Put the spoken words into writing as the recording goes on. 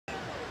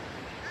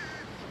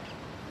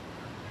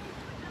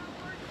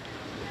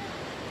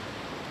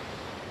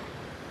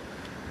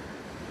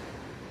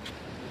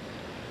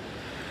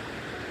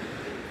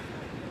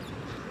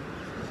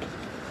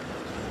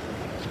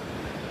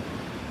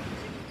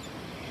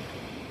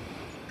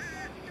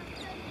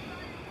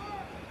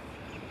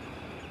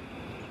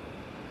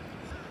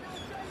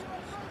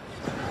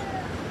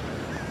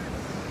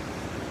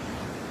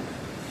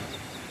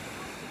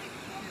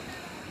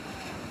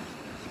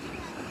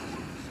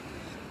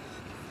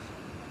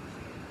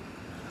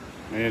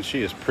Man,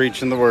 she is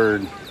preaching the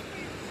word.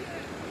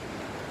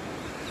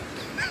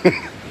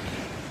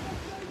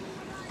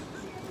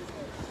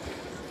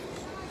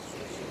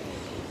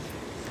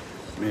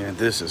 Man,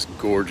 this is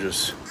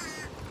gorgeous.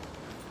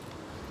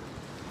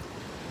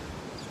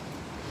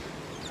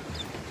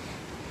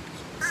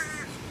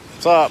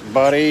 What's up,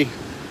 buddy?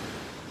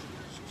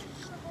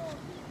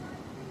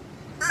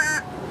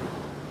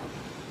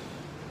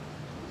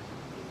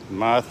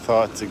 My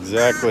thoughts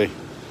exactly.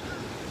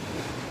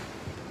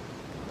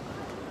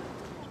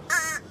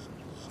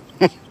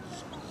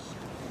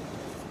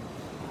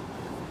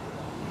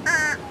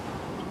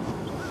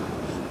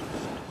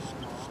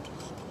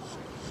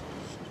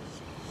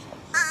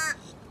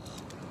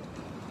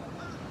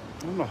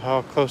 I don't know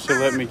how close they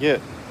let me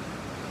get.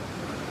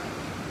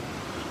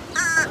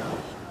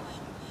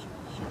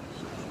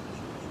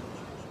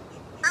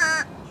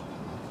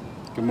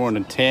 Good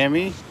morning,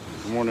 Tammy.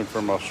 Good morning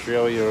from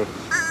Australia,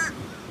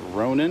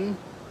 Ronan.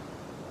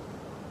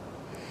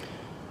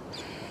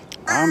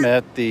 I'm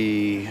at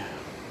the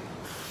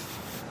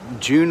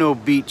Juno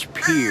Beach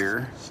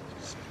Pier.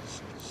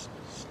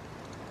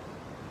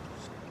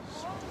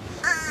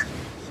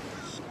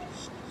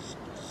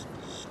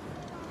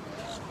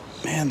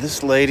 Man,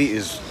 this lady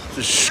is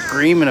just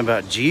screaming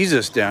about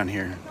Jesus down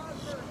here.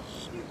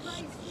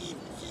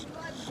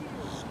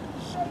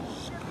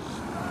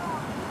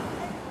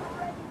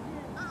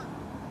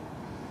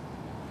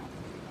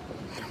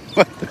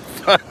 What the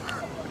fuck?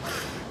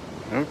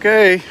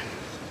 Okay.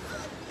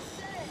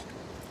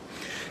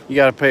 You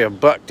gotta pay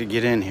 $1 to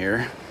get in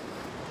here.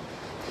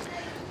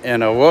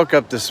 And I woke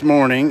up this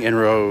morning and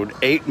rode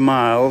 8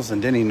 miles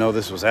and didn't even know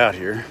this was out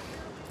here.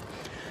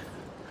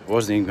 I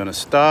wasn't even gonna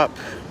stop.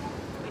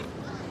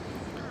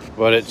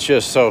 But it's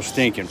just so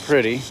stinking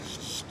pretty.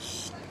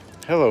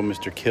 Hello,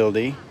 Mr.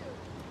 Kildee.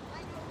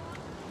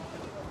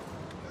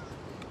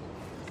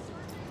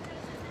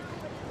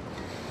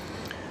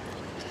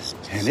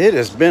 And it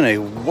has been a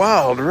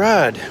wild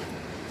ride.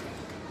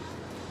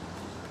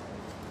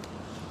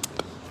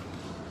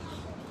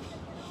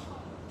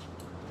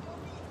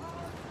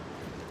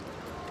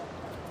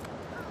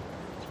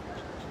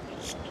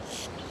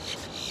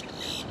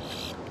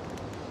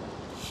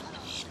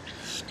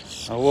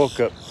 I woke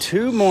up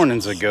 2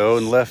 mornings ago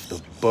and left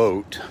the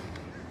boat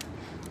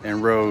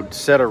and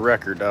set a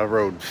record. I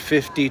rode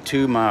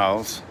 52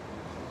 miles.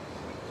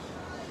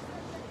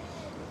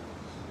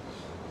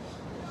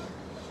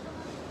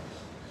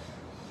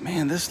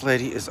 Man, this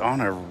lady is on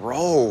a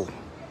roll.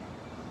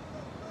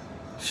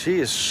 She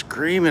is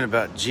screaming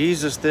about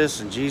Jesus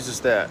this and Jesus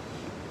that.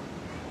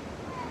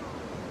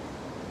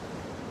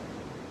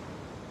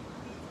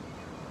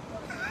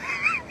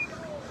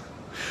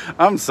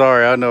 I'm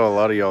sorry, I know a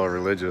lot of y'all are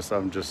religious.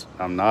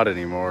 I'm not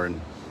anymore.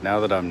 And now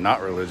that I'm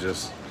not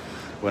religious,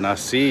 when I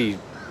see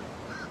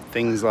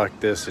things like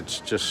this, it's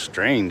just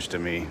strange to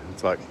me.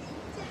 It's like,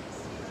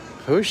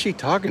 who is she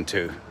talking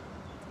to?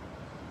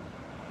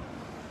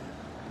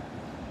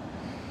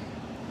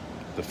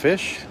 The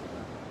fish?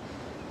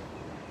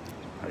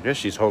 I guess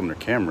she's holding her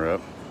camera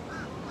up.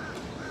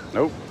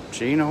 Nope,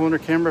 she ain't holding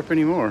her camera up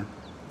anymore.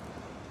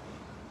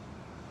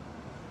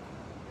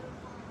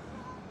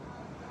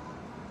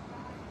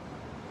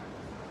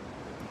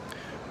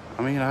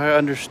 I mean, I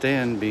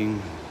understand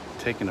being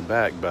taken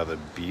aback by the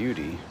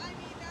beauty.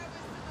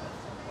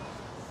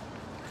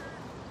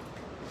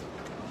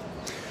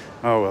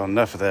 Oh, well,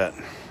 enough of that.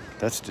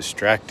 That's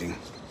distracting.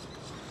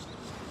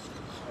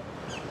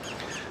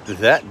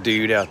 That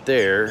dude out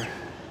there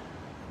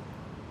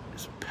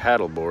is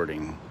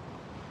paddleboarding.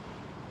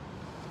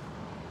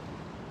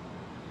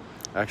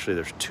 Actually,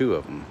 there's 2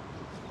 of them.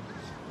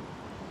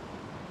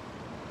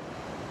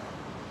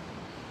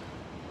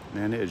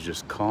 Man, it is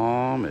just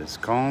calm as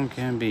calm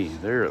can be.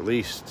 They're at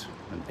least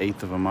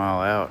 1/8 of a mile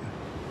out.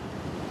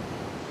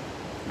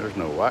 There's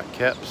no white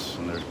caps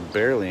and there's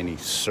barely any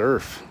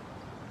surf.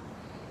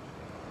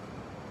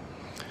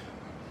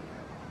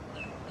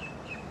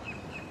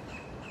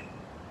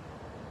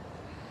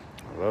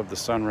 I love the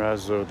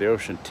sunrise over the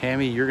ocean.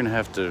 Tammy, you're gonna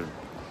have to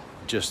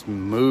just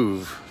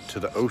move to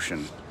the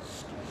ocean.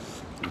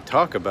 You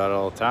talk about it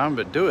all the time,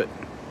 but do it.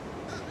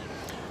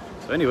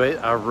 So anyway,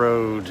 I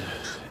rode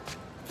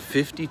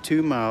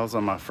 52 miles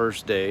on my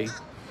first day,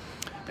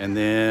 and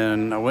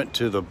then I went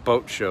to the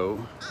boat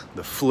show,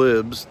 the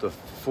FLIBS, the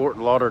Fort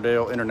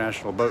Lauderdale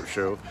International Boat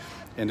Show,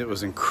 and it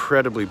was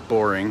incredibly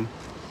boring,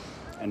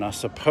 and I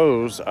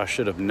suppose I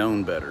should have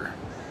known better.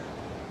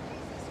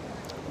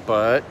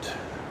 But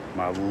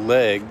my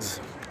legs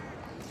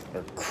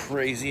are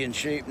crazy in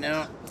shape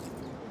now.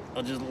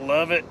 I just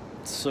love it.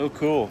 It's so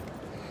cool.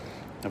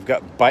 I've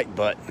got bike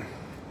butt.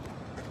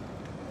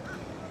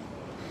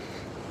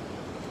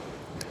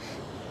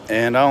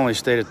 And I only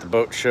stayed at the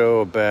boat show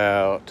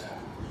about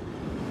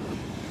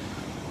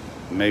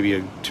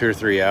maybe 2 or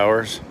 3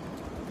 hours.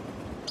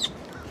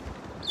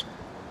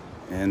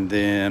 And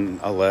then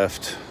I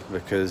left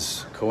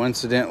because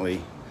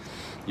coincidentally,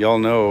 a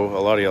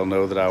lot of y'all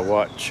know that I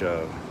watch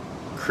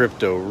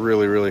crypto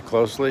really, really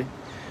closely.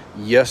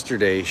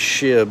 Yesterday,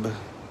 Shiba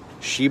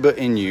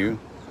Inu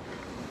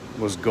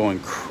was going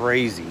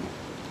crazy,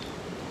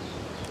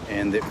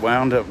 and it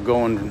wound up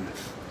going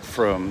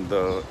from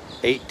the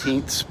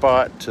 18th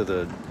spot to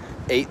the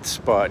 8th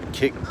spot,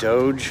 kicked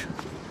Doge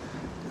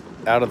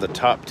out of the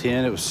top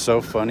 10. It was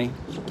so funny.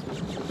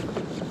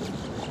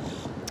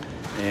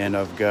 And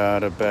I've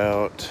got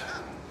about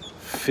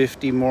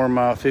 50 more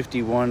miles,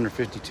 51 or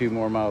 52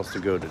 more miles to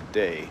go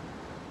today.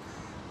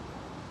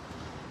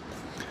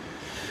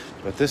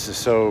 But this is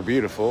so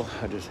beautiful,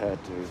 I just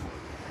had to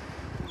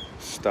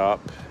stop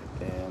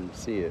and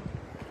see it.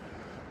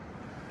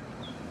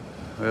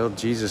 Well,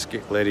 Jesus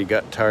lady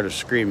got tired of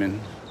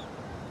screaming.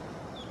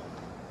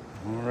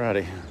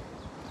 Alrighty.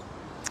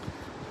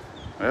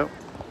 Well,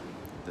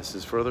 this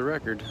is for the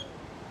record.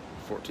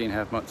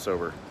 14.5 months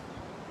sober.